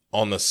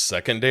On the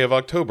second day of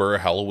October,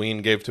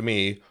 Halloween gave to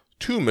me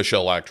 2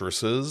 Michelle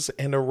actresses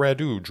and a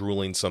Radu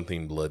drooling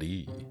something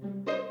bloody.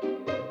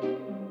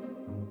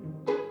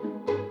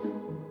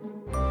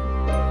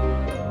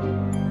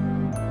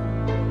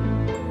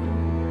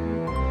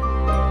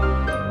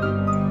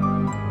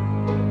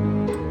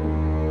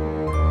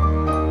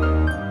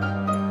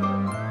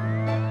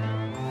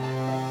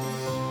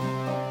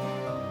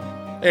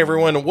 Hey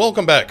everyone,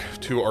 welcome back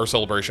to our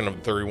celebration of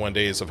the 31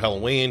 days of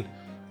Halloween.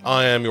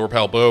 I am your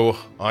pal Bo.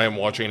 I am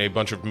watching a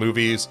bunch of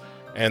movies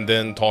and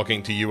then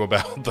talking to you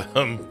about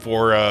them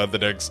for the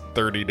next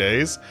 30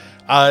 days.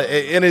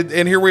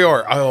 And here we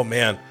are. Oh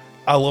man,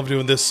 I love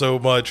doing this so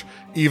much,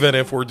 even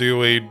if we're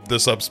doing the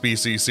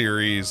Subspecies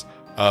series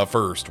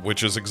first,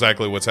 which is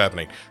exactly what's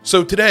happening.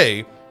 So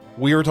today,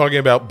 we are talking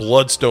about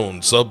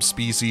Bloodstone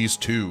Subspecies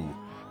 2.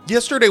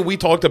 Yesterday, we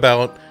talked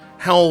about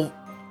how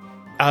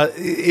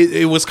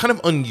it was kind of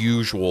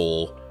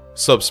unusual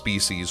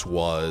Subspecies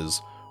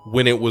was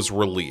when it was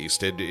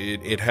released.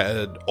 It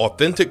had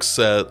authentic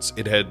sets,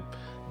 it had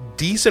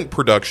decent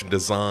production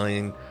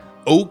design,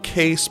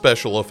 okay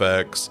special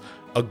effects,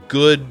 a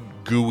good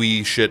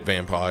gooey shit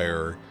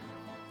vampire,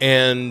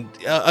 and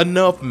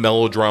enough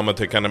melodrama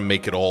to kind of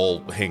make it all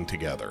hang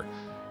together.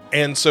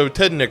 And so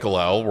Ted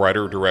Nicolau,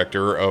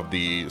 writer-director of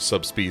the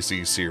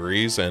Subspecies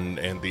series and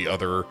the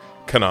other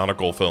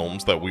canonical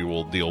films that we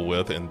will deal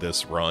with in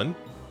this run,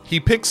 he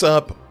picks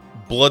up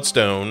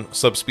Bloodstone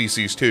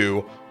Subspecies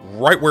 2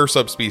 right where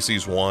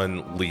Subspecies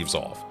 1 leaves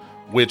off,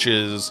 which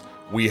is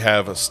we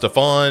have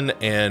Stefan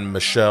and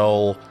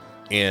Michelle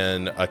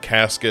in a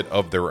casket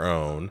of their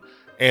own,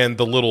 and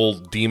the little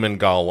demon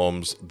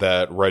golems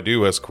that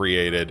Radu has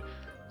created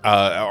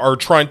are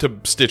trying to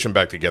stitch him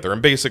back together,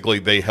 and basically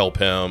they help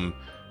him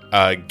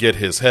get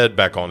his head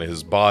back on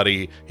his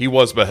body. He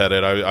was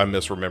beheaded. I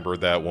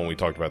misremembered that when we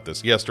talked about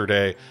this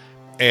yesterday.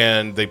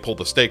 And they pull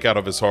the stake out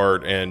of his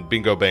heart, and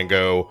bingo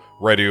bango,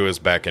 Radu is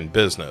back in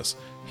business.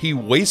 He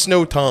wastes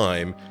no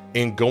time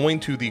in going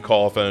to the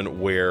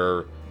coffin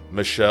where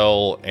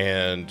Michelle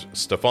and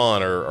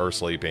Stefan are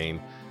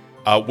sleeping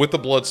with the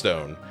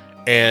Bloodstone,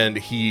 and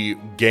he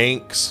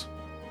ganks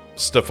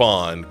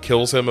Stefan,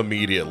 kills him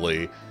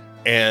immediately,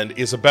 and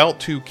is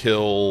about to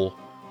kill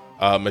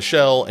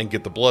Michelle and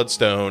get the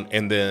Bloodstone,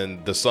 and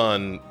then the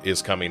sun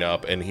is coming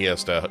up, and he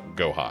has to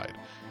go hide.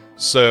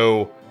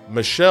 So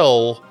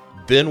Michelle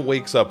then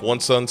wakes up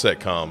once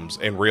sunset comes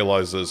and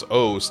realizes,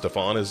 oh,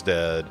 Stefan is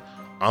dead.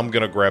 I'm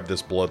going to grab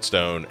this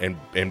Bloodstone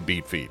and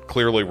beat feet.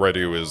 Clearly,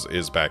 Radu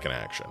is back in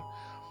action.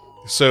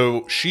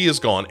 So she is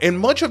gone. And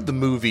much of the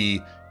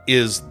movie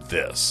is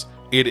this.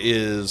 It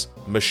is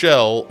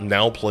Michelle,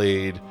 now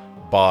played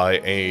by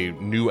a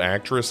new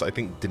actress. I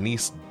think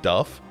Denise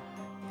Duff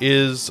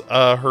is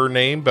her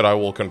name, but I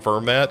will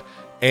confirm that.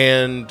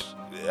 And,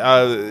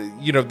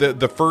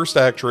 the first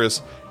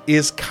actress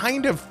is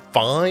kind of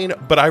fine,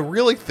 but I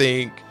really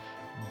think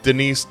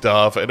Denise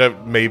Duff,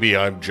 and maybe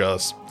I'm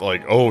just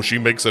like, oh, she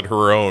makes it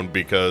her own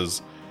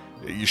because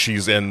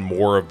she's in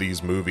more of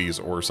these movies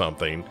or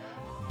something,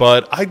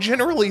 but I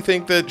generally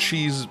think that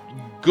she's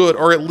good,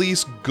 or at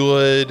least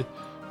good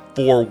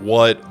for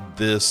what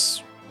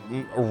this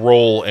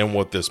role and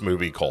what this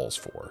movie calls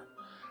for.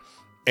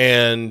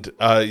 And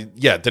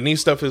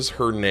Denise Duff is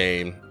her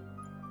name.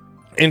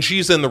 And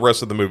she's in the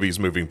rest of the movies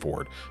moving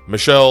forward.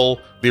 Michelle,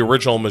 the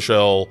original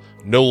Michelle,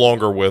 no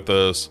longer with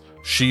us.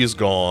 She's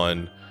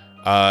gone.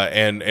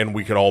 And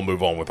we can all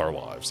move on with our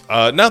lives.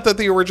 Not that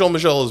the original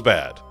Michelle is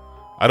bad.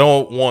 I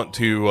don't want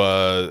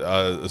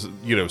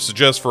to,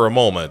 suggest for a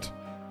moment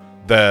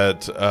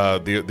that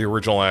the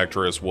original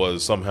actress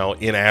was somehow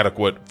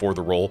inadequate for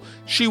the role.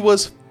 She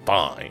was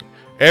fine.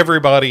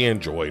 Everybody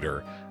enjoyed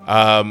her.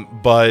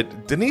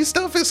 But Denise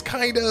Duff is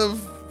kind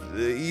of,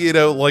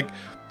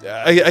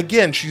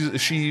 again,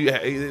 she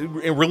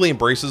really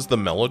embraces the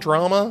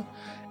melodrama,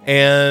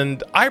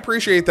 and I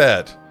appreciate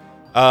that.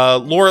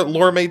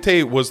 Laura May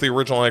Tate was the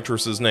original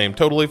actress's name.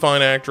 Totally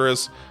fine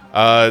actress.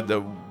 Went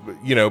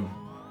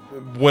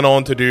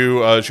on to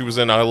do, she was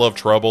in I Love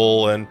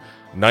Trouble and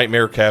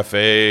Nightmare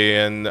Cafe,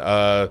 and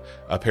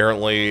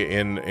apparently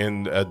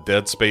in a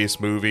Dead Space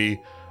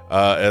movie,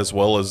 as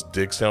well as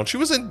Digstown. She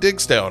was in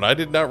Digstown. I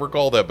did not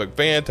recall that, but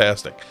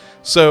fantastic.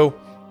 So,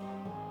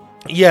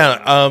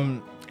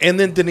 and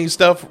then Denise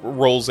Duff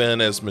rolls in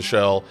as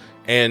Michelle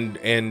and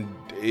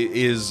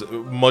is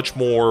much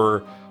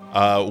more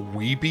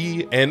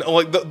weepy. And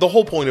like the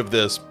whole point of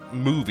this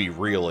movie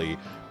really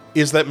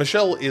is that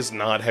Michelle is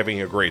not having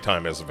a great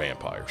time as a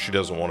vampire. She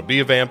doesn't want to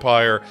be a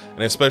vampire,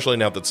 and especially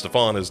now that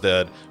Stefan is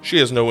dead, she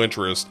has no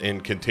interest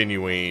in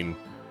continuing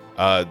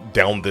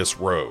down this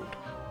road.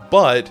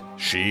 But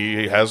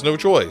she has no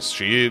choice.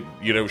 She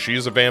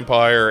is a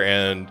vampire,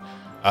 and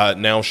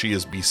now she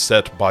is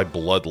beset by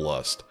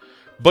bloodlust.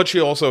 But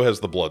she also has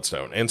the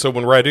Bloodstone. And so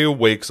when Radu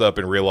wakes up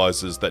and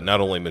realizes that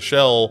not only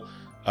Michelle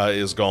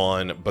is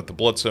gone, but the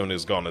Bloodstone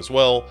is gone as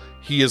well,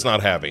 he is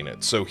not having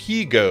it. So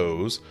he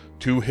goes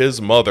to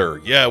his mother.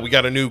 Yeah, we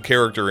got a new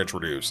character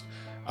introduced.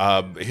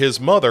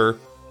 His mother,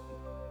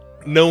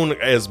 known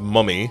as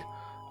Mummy,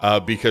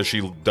 because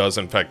she does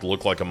in fact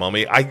look like a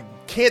mummy. I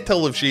can't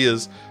tell if she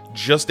is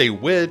just a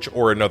witch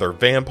or another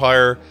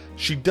vampire.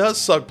 She does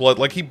suck blood.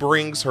 Like, he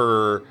brings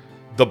her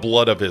the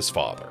blood of his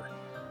father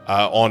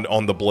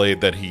on the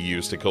blade that he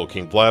used to kill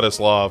King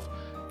Vladislav,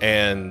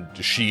 and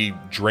she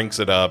drinks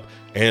it up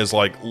and is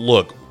like,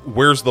 look,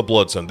 where's the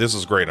Bloodstone? This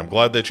is great. I'm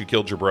glad that you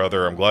killed your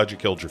brother. I'm glad you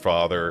killed your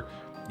father.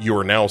 You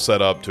are now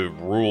set up to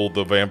rule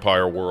the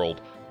vampire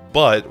world.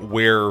 But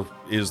where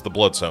is the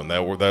Bloodstone?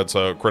 That's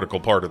a critical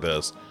part of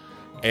this.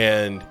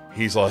 And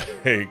he's like,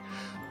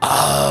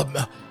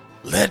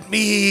 let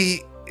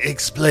me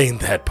explain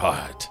that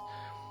part.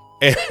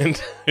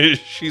 And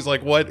she's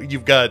like, what?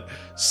 You've got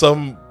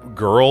some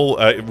girl,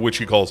 which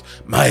he calls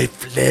my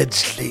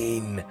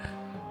fledgling.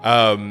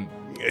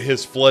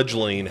 His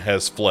fledgling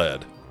has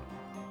fled.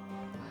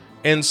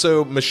 And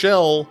so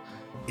Michelle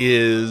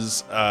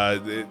is,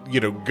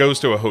 goes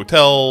to a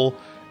hotel,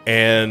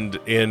 and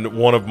in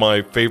one of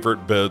my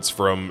favorite bits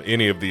from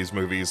any of these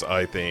movies,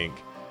 I think,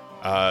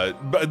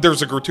 but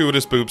there's a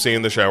gratuitous boob scene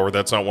in the shower.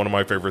 That's not one of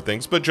my favorite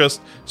things, but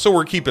just so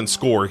we're keeping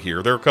score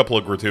here, there are a couple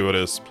of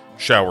gratuitous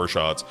shower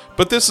shots,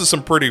 but this is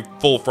some pretty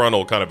full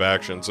frontal kind of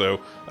action. So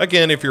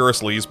again, if you're a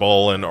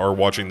sleazeball and are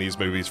watching these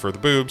movies for the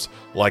boobs,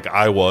 like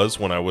I was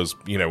when I was,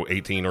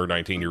 18 or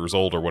 19 years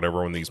old or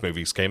whatever when these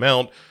movies came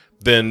out,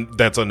 then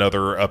that's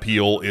another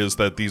appeal, is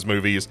that these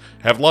movies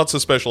have lots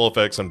of special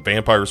effects and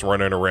vampires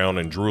running around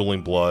and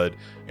drooling blood,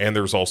 and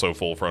there's also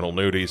full frontal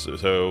nudity,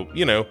 so,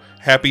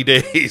 happy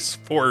days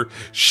for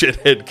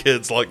shithead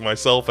kids like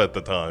myself at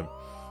the time.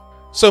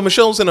 So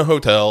Michelle's in a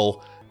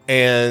hotel,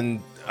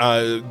 and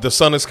the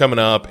sun is coming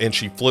up, and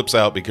she flips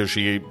out because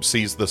she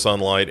sees the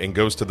sunlight and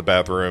goes to the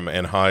bathroom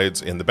and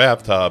hides in the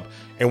bathtub,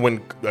 and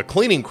when a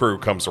cleaning crew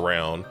comes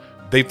around,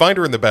 they find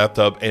her in the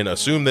bathtub and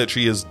assume that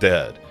she is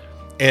dead.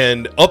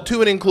 And up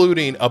to and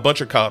including a bunch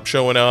of cops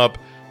showing up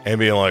and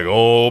being like,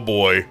 oh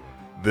boy,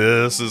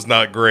 this is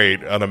not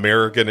great. An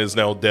American is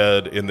now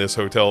dead in this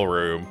hotel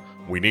room.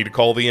 We need to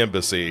call the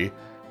embassy.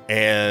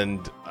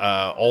 And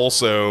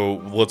also,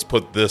 let's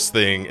put this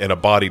thing in a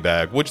body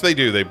bag, which they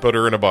do. They put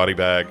her in a body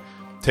bag,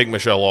 take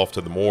Michelle off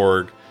to the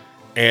morgue.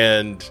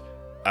 And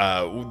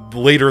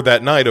later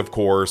that night, of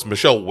course,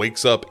 Michelle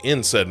wakes up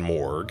in said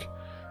morgue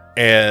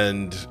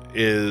and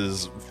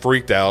is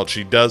freaked out.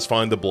 She does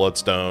find the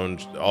Bloodstone,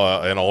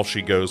 and all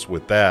she goes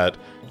with that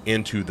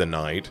into the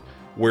night,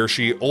 where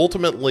she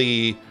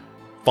ultimately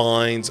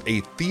finds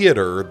a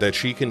theater that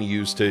she can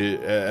use to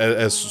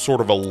as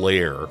sort of a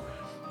lair,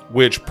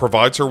 which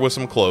provides her with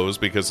some clothes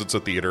because it's a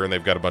theater and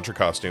they've got a bunch of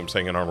costumes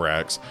hanging on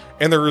racks.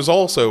 And there is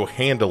also,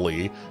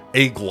 handily,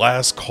 a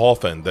glass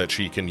coffin that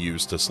she can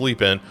use to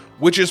sleep in,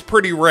 which is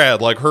pretty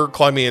rad. Like, her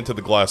climbing into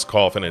the glass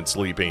coffin and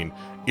sleeping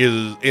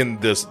is in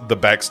the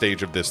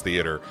backstage of this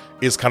theater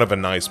is kind of a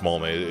nice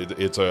moment.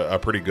 It's a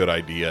pretty good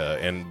idea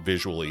and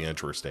visually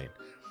interesting.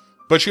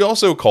 But she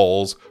also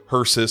calls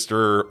her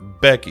sister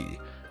Becky.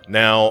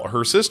 Now,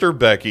 her sister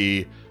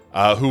Becky,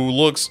 who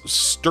looks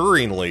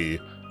stirringly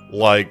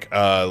like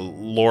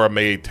Laura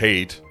Mae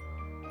Tate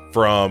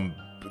from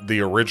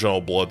the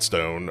original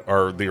Bloodstone,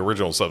 or the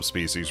original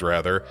Subspecies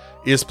rather,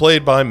 is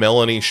played by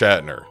Melanie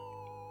Shatner.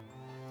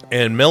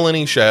 And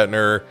Melanie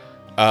Shatner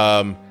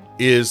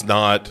is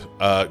not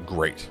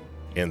great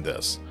in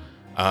this.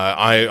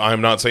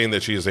 I'm not saying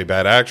that she is a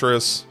bad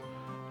actress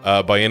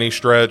by any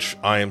stretch.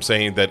 I am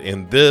saying that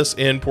in this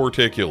in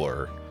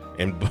particular,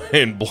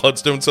 in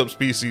Bloodstone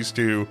Subspecies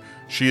 2,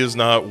 she is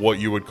not what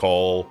you would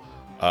call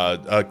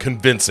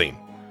convincing.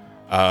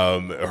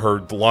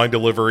 Her line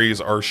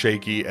deliveries are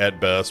shaky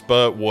at best,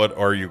 but what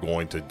are you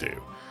going to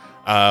do?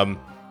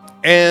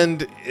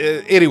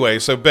 Anyway,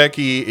 so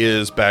Becky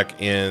is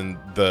back in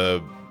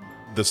the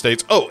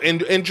States. Oh,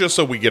 and just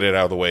so we get it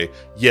out of the way,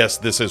 yes,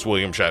 this is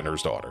William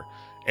Shatner's daughter.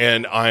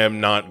 And I am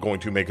not going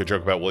to make a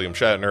joke about William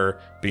Shatner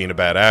being a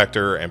bad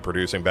actor and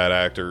producing bad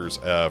actors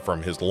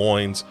from his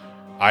loins.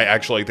 I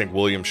actually think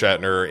William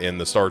Shatner in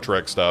the Star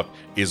Trek stuff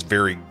is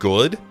very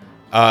good.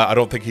 I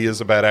don't think he is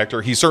a bad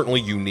actor. He's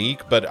certainly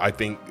unique, but I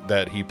think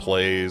that he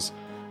plays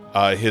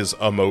his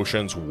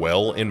emotions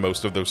well in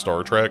most of those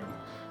Star Trek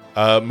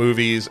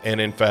movies. And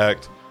in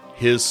fact,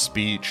 his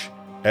speech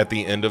at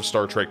the end of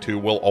Star Trek 2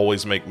 will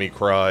always make me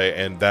cry,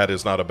 and that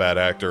is not a bad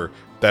actor.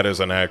 That is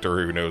an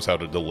actor who knows how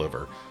to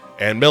deliver.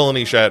 And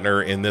Melanie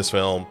Shatner in this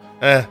film,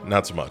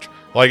 not so much.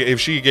 Like,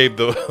 if she gave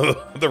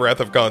the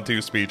Wrath of Khan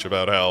 2 speech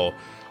about how,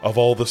 of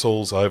all the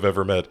souls I've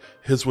ever met,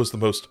 his was the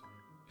most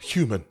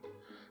human.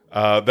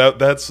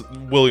 That's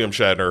William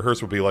Shatner.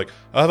 Hers would be like,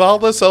 of all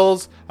the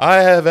souls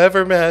I have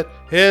ever met,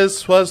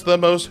 his was the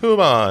most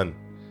human.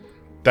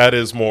 That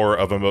is more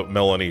of a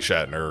Melanie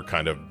Shatner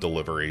kind of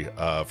delivery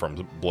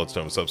from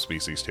Bloodstone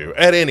Subspecies 2.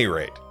 At any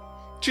rate,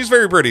 she's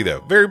very pretty, though.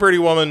 Very pretty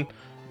woman.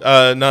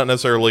 Not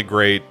necessarily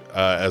great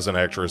as an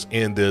actress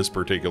in this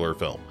particular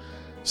film.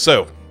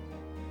 So,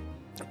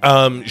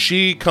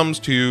 she comes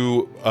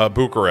to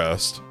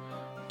Bucharest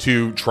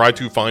to try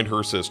to find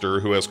her sister,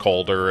 who has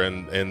called her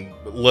and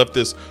left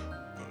this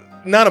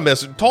not a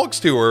message, talks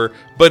to her,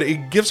 but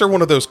it gives her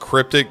one of those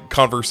cryptic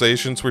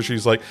conversations where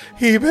she's like,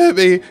 "He bit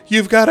me,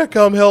 you've got to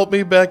come help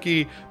me,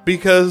 Becky,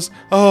 because,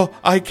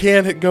 I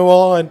can't go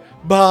on,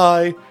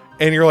 bye."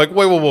 And you're like,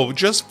 wait,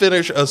 just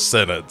finish a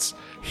sentence.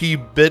 He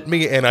bit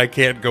me and I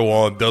can't go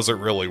on doesn't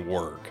really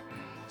work.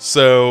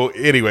 So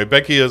anyway,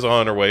 Becky is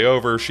on her way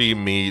over. She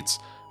meets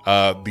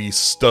the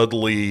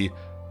studly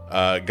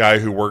guy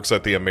who works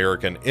at the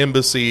American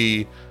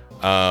Embassy,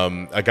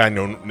 a guy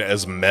known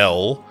as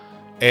Mel.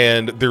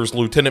 And there's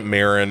Lieutenant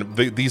Marin.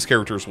 These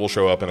characters will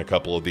show up in a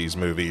couple of these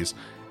movies.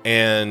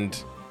 And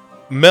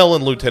Mel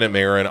and Lieutenant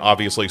Marin,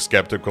 obviously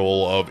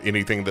skeptical of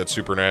anything that's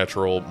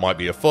supernatural might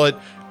be afoot.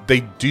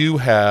 They do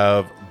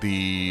have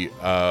the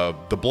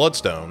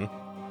Bloodstone.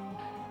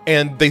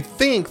 And they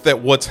think that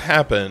what's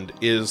happened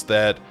is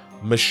that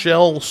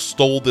Michelle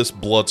stole this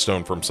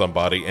Bloodstone from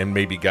somebody and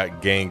maybe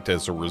got ganked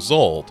as a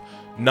result,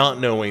 not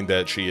knowing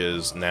that she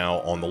is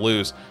now on the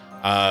loose.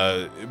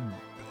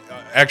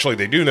 Actually,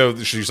 they do know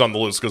that she's on the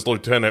loose because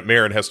Lieutenant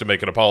Marin has to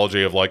make an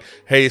apology of like,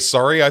 "Hey,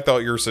 sorry, I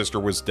thought your sister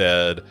was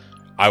dead.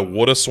 I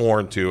would have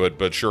sworn to it,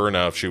 but sure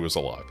enough, she was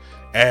alive."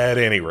 At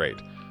any rate.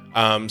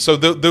 So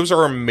those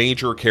are our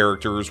major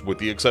characters, with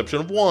the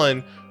exception of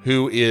one,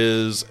 who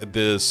is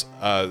this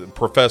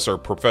Professor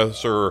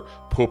Popescu,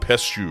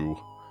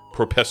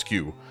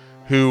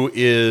 who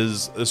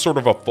is sort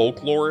of a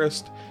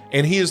folklorist,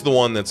 and he is the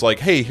one that's like,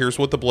 "Hey, here's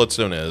what the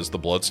Bloodstone is. The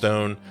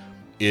Bloodstone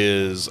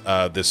is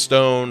this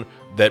stone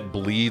that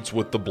bleeds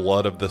with the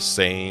blood of the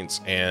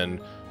saints, and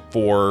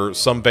for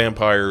some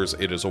vampires,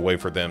 it is a way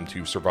for them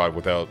to survive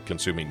without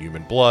consuming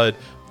human blood.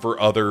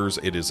 For others,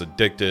 it is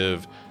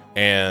addictive,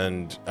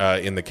 and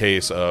in the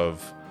case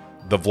of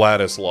the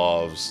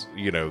Vladislavs,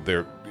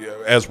 they're,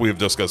 as we've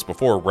discussed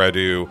before,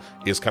 Radu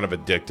is kind of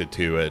addicted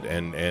to it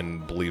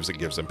and believes it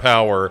gives him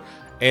power.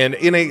 And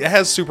it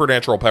has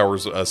supernatural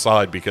powers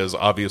aside, because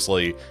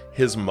obviously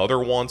his mother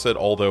wants it,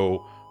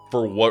 although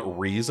for what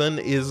reason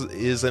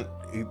isn't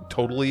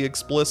totally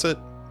explicit.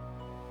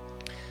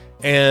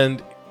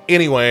 And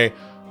anyway,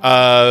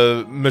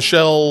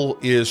 Michelle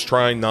is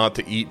trying not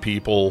to eat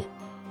people,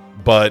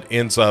 but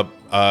ends up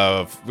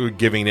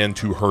giving in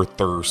to her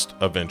thirst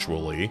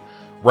eventually.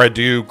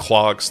 Radu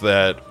clocks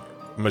that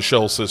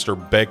Michelle's sister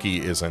Becky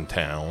is in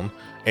town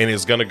and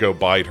is going to go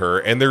bite her.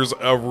 And there's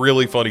a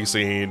really funny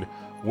scene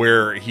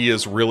where he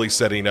is really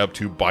setting up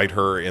to bite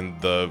her in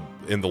the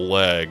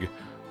leg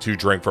to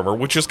drink from her,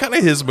 which is kind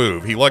of his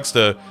move. He likes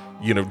to,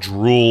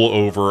 drool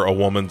over a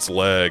woman's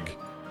leg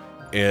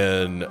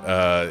in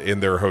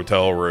their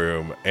hotel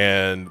room,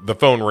 and the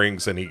phone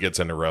rings and he gets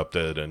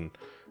interrupted, and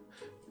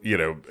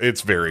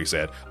it's very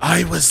sad.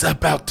 "I was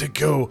about to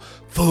go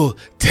full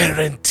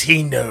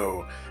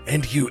Tarantino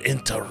and you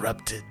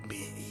interrupted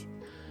me."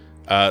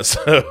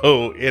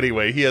 So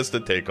anyway, he has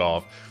to take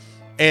off,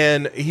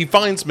 and he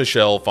finds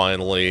Michelle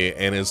finally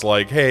and is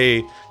like,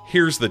 "Hey,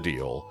 here's the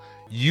deal.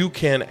 You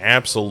can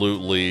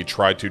absolutely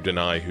try to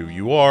deny who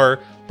you are,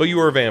 but you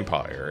are a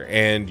vampire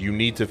and you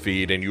need to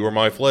feed, and you are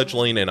my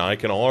fledgling, and I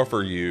can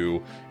offer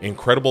you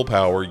incredible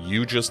power.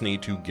 You just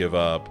need to give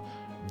up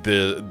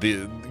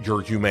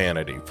your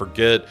humanity.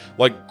 Forget,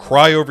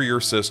 cry over your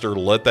sister,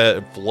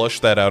 flush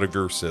that out of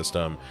your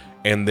system,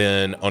 and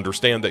then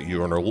understand that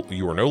you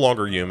are no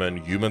longer human.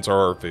 Humans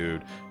are our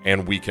food,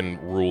 and we can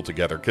rule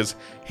together." Because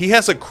he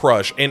has a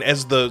crush, and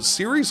as the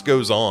series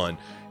goes on,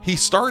 he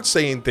starts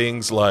saying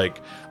things like,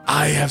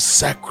 "I have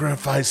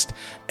sacrificed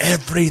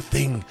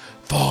everything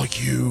for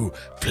you,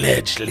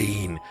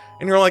 fledgling."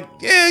 And you're like,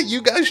 yeah,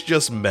 you guys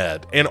just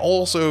met. And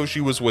also,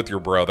 she was with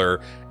your brother.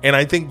 And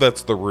I think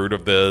that's the root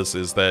of this,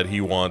 is that he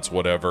wants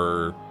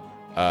whatever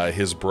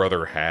his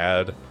brother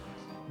had.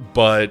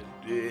 But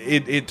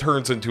it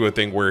turns into a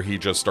thing where he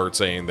just starts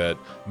saying that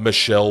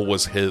Michelle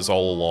was his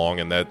all along,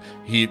 and that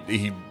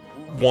he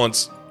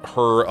wants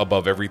her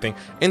above everything,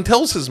 and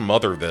tells his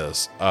mother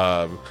this.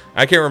 I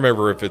can't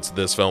remember if it's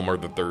this film or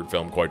the third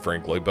film, quite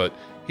frankly, but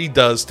he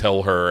does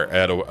tell her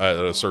at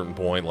a certain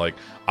point, like,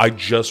 "I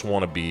just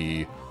want to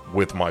be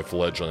with my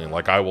fledgling.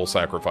 I will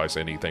sacrifice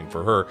anything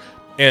for her."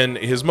 And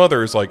his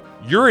mother is like,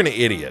 "You're an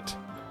idiot.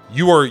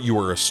 You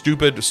are a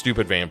stupid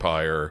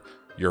vampire.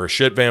 You're a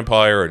shit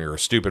vampire, and you're a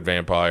stupid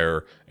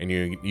vampire, and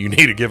you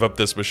need to give up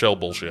this Michelle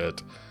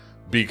bullshit,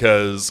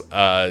 because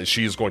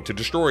she's going to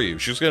destroy you.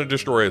 She's going to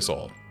destroy us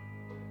all."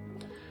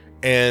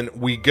 And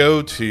we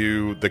go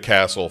to the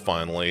castle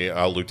finally.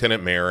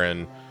 Lieutenant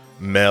Marin,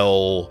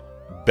 Mel,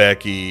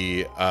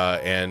 Becky,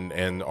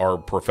 and our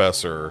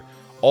professor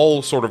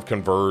all sort of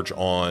converge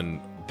on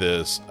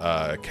this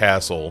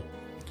castle.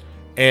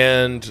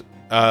 And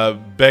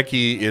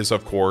Becky is,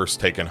 of course,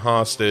 taken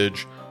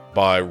hostage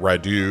by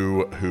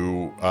Radu,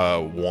 who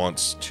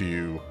wants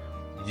to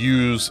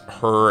use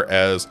her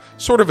as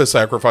sort of a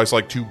sacrifice,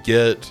 to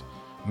get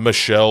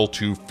Michelle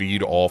to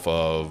feed off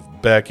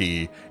of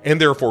Becky, and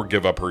therefore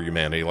give up her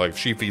humanity. If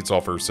she feeds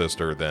off her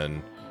sister,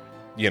 then,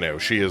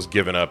 she has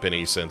given up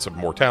any sense of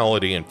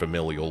mortality and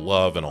familial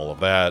love and all of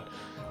that.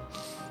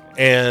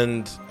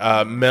 And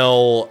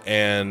Mel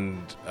and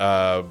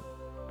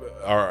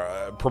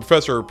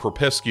Professor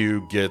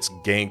Popescu gets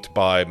ganked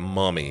by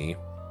Mummy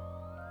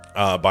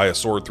by a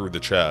sword through the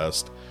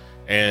chest,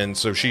 and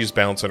so she's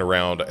bouncing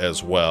around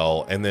as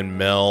well. And then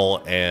Mel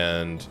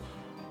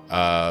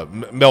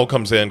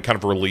comes in, kind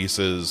of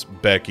releases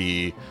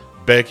Becky.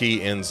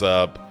 Becky ends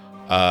up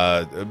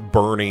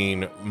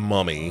burning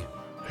Mummy,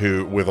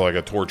 who with like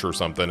a torch or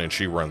something, and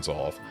she runs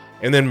off.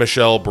 And then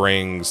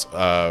Michelle's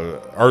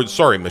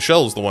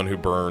the one who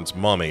burns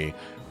Mummy,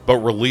 but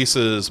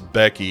releases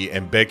Becky,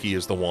 and Becky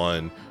is the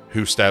one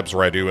who stabs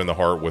Radu in the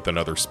heart with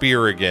another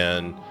spear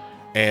again.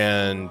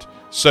 And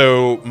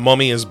so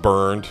Mummy is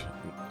burned,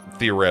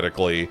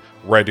 theoretically.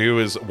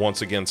 Radu is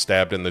once again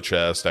stabbed in the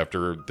chest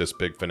after this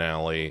big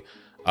finale.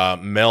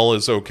 Mel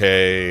is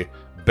okay.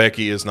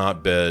 Becky is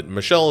not bit.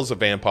 Michelle is a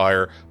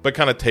vampire, but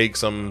kind of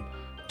takes him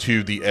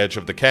to the edge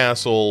of the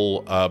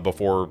castle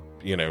before,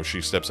 she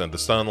steps into the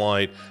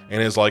sunlight,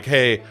 and is like,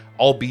 hey,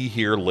 I'll be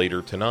here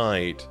later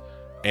tonight.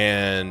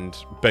 And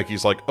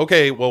Becky's like,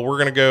 okay, well, we're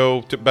going to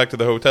go back to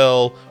the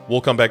hotel.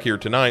 We'll come back here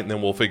tonight, and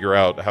then we'll figure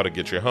out how to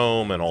get you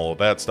home and all of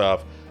that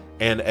stuff.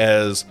 And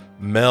as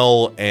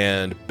Mel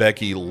and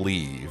Becky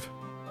leave,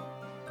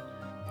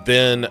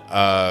 then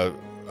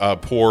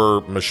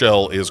poor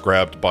Michelle is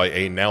grabbed by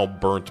a now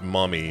burnt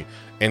Mummy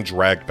and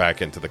dragged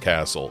back into the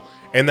castle.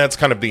 And that's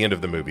kind of the end of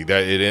the movie.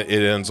 That it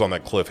ends on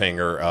that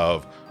cliffhanger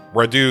of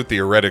Radu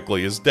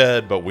theoretically is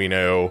dead, but we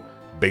know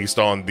based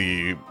on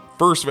the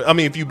first,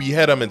 if you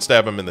behead him and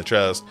stab him in the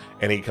chest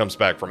and he comes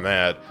back from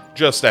that,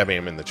 just stabbing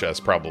him in the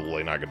chest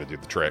probably not going to do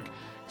the trick.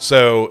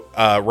 So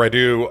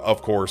Radu,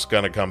 of course,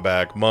 going to come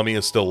back. Mummy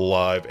is still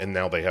alive, and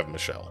now they have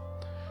Michelle.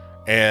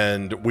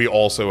 And we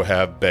also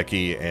have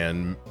Becky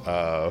and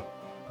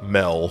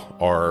Mel,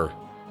 our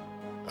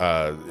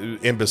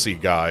embassy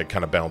guy,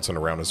 kind of bouncing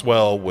around as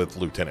well with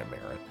Lieutenant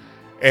Marin.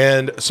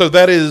 And so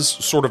that is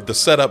sort of the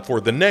setup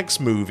for the next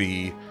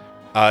movie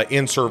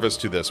in service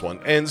to this one.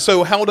 And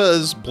so how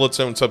does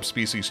Bloodstone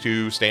Subspecies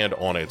 2 stand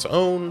on its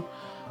own?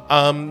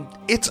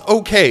 It's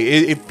okay.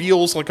 It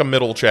feels like a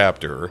middle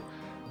chapter,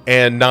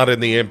 and not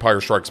in the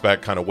Empire Strikes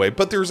Back kind of way,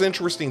 but there's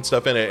interesting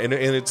stuff in it, and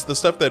it's the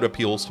stuff that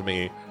appeals to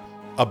me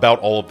about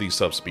all of these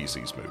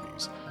Subspecies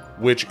movies,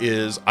 which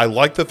is, I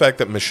like the fact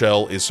that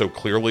Michelle is so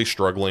clearly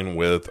struggling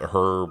with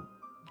her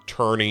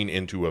turning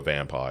into a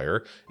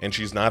vampire, and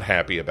she's not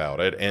happy about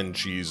it, and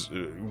she's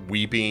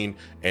weeping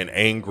and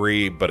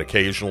angry, but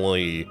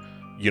occasionally,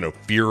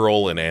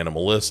 feral and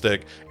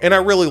animalistic, and I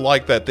really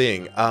like that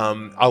thing.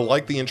 I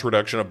like the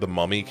introduction of the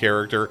Mummy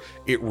character.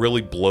 It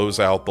really blows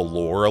out the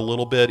lore a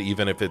little bit,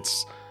 even if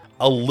it's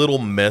a little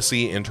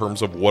messy in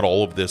terms of what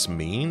all of this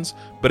means,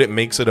 but it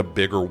makes it a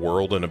bigger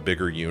world and a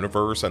bigger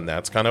universe, and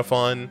that's kind of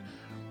fun.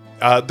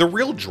 The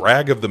real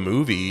drag of the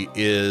movie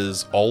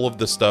is all of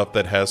the stuff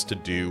that has to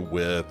do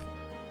with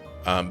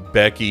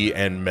Becky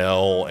and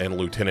Mel and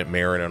Lieutenant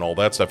Marin and all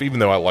that stuff. Even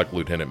though I like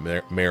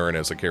Lieutenant Marin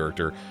as a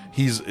character,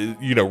 he's,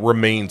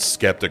 remains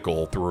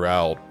skeptical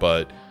throughout,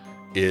 but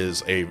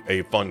is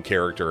a fun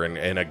character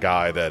and a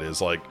guy that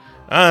is like,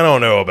 I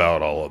don't know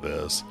about all of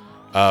this,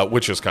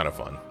 which is kind of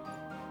fun.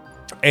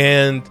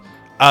 And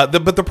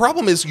but the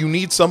problem is you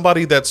need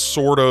somebody that's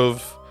sort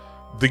of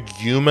the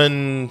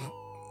human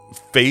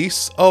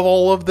face of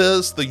all of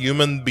this, the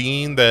human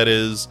being that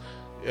is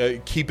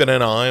keeping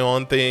an eye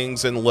on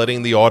things and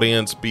letting the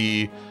audience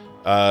be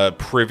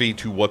privy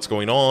to what's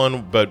going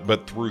on,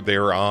 but through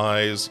their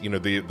eyes,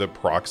 the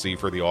proxy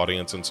for the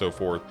audience and so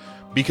forth.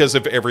 Because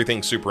if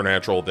everything's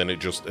supernatural, then it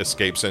just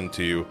escapes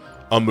into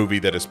a movie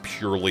that is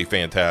purely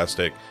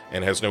fantastic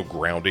and has no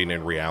grounding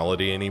in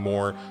reality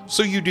anymore.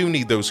 So you do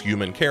need those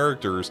human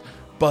characters,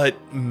 but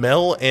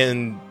Mel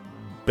and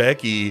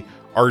Becky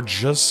are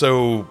just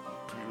so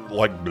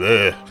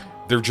bleh.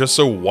 They're just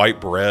so white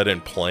bread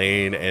and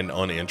plain and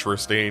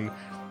uninteresting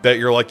that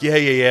you're like,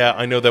 yeah,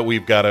 I know that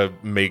we've got to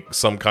make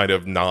some kind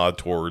of nod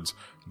towards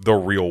the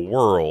real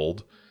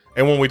world.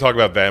 And when we talk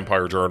about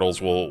vampire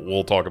journals,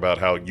 we'll talk about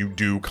how you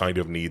do kind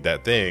of need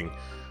that thing.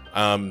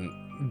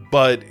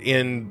 But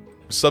in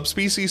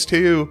Subspecies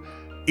 2,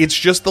 it's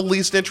just the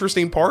least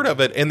interesting part of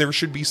it, and there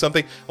should be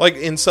something like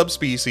in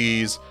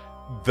Subspecies.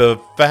 The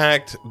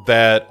fact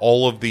that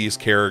all of these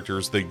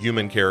characters, the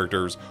human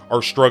characters,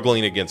 are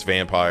struggling against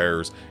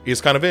vampires is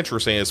kind of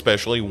interesting,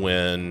 especially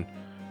when,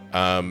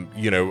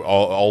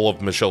 all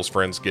of Michelle's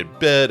friends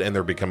get bit and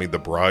they're becoming the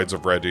brides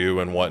of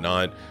Radu and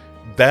whatnot.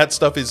 That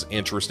stuff is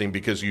interesting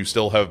because you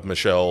still have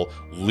Michelle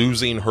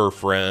losing her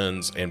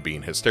friends and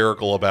being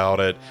hysterical about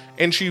it,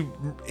 and she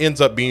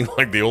ends up being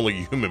like the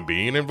only human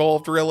being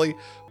involved, really.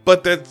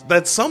 But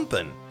that's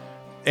something.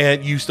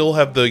 And you still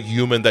have the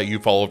human that you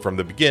followed from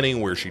the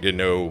beginning, where she didn't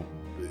know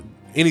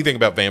anything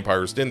about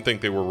vampires, didn't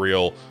think they were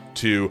real,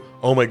 to,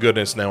 oh my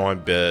goodness, now I'm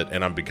bit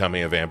and I'm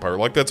becoming a vampire.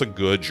 Like, that's a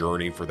good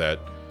journey for that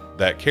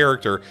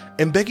character.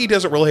 And Becky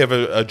doesn't really have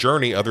a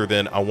journey other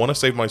than, I want to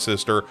save my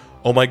sister,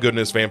 oh my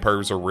goodness,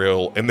 vampires are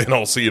real, and then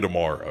I'll see you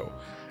tomorrow,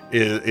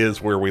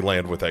 is where we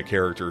land with that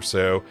character.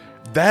 So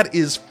that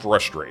is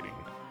frustrating.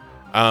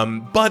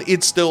 But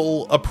it's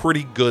still a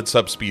pretty good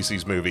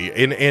Subspecies movie.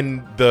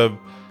 And the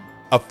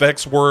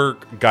Effects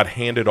work got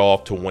handed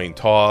off to Wayne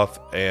Toth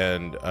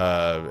and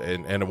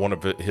one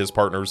of his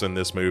partners in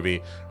this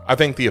movie. I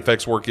think the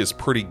effects work is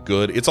pretty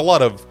good. It's a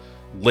lot of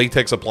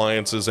latex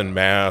appliances and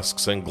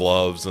masks and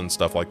gloves and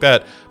stuff like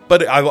that,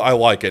 but I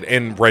like it.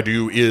 And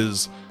Radu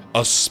is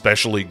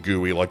especially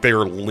gooey. Like, they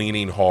are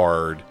leaning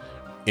hard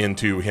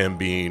into him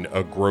being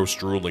a gross,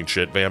 drooling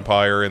shit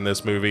vampire in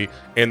this movie,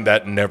 and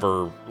that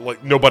never,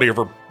 like, nobody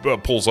ever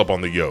pulls up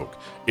on the yoke.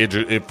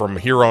 It from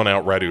here on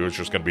out, Radu is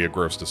just going to be a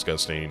gross,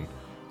 disgusting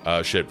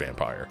shit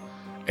vampire,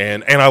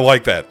 and I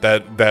like that.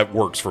 That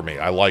works for me.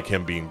 I like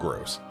him being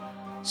gross.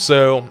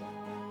 So,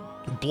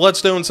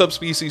 Bloodstone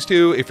Subspecies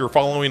 2, if you're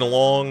following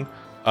along,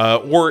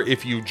 or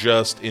if you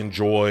just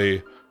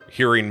enjoy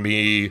hearing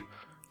me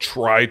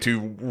try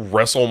to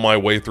wrestle my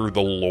way through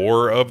the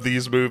lore of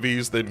these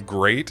movies, then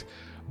great.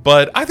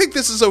 But I think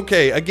this is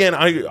okay. Again,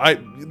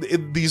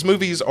 these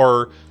movies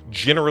are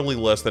generally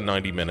less than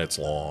 90 minutes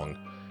long.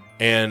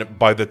 And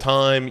by the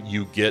time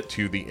you get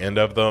to the end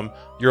of them,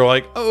 you're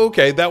like, oh,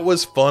 okay, that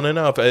was fun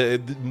enough.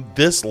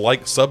 This,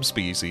 like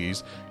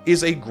Subspecies,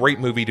 is a great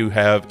movie to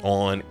have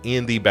on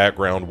in the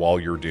background while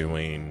you're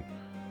doing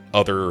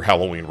other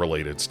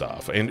Halloween-related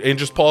stuff. And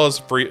just pause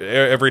for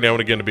every now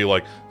and again to be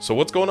like, so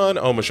what's going on?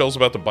 Oh, Michelle's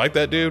about to bite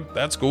that dude?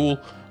 That's cool.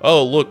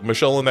 Oh, look,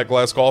 Michelle in that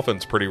glass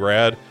coffin's pretty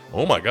rad.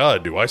 Oh my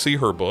god, do I see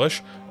her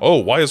bush? Oh,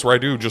 why is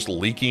Radu just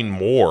leaking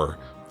more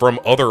from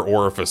other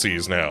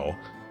orifices now?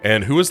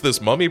 And who is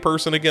this mummy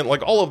person again?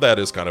 Like, all of that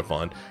is kind of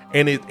fun.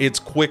 And it's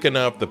quick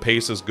enough, the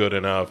pace is good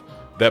enough,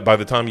 that by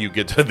the time you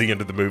get to the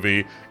end of the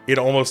movie, it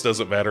almost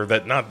doesn't matter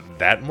that not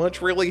that much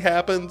really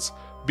happens,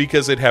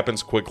 because it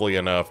happens quickly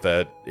enough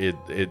that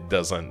it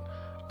doesn't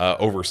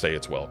overstay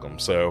its welcome.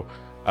 So,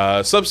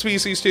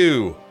 Subspecies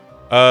 2,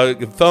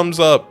 thumbs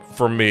up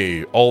from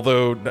me.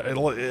 Although,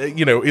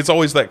 you know, it's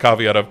always that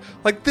caveat of,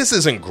 like, this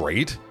isn't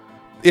great.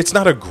 It's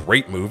not a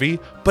great movie,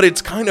 but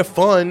it's kind of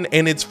fun,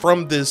 and it's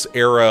from this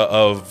era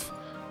of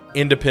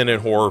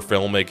independent horror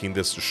filmmaking,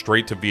 this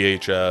straight to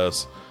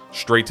VHS,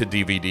 straight to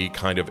DVD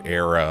kind of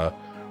era,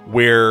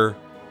 where,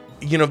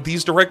 you know,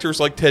 these directors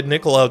like Ted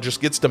Nicolau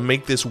just gets to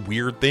make this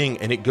weird thing,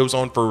 and it goes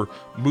on for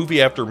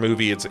movie after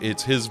movie.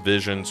 It's his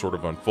vision sort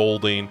of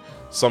unfolding.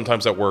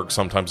 Sometimes that works,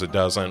 sometimes it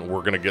doesn't.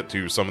 We're going to get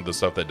to some of the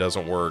stuff that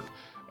doesn't work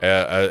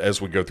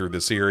as we go through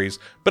the series.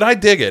 But I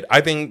dig it. I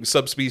think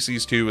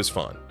Subspecies 2 is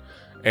fun.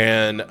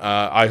 And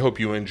I hope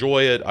you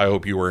enjoy it. I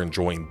hope you are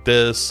enjoying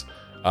this.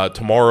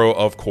 Tomorrow,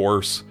 of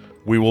course,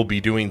 we will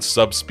be doing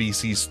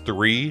Subspecies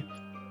 3.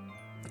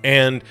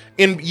 And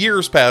in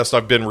years past,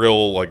 I've been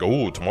real like,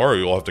 oh, tomorrow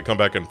you'll have to come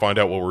back and find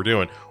out what we're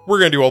doing. We're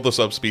going to do all the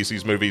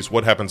Subspecies movies.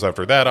 What happens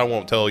after that, I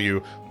won't tell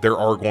you. There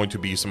are going to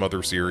be some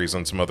other series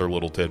and some other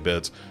little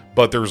tidbits,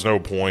 but there's no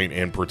point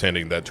in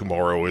pretending that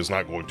tomorrow is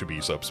not going to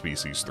be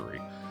Subspecies 3.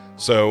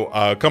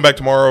 So come back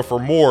tomorrow for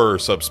more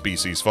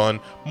Subspecies fun,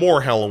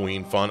 more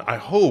Halloween fun. I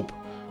hope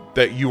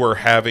that you are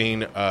having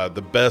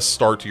the best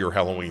start to your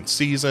Halloween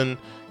season.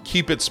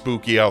 Keep it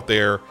spooky out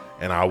there,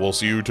 and I will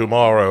see you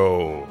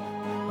tomorrow.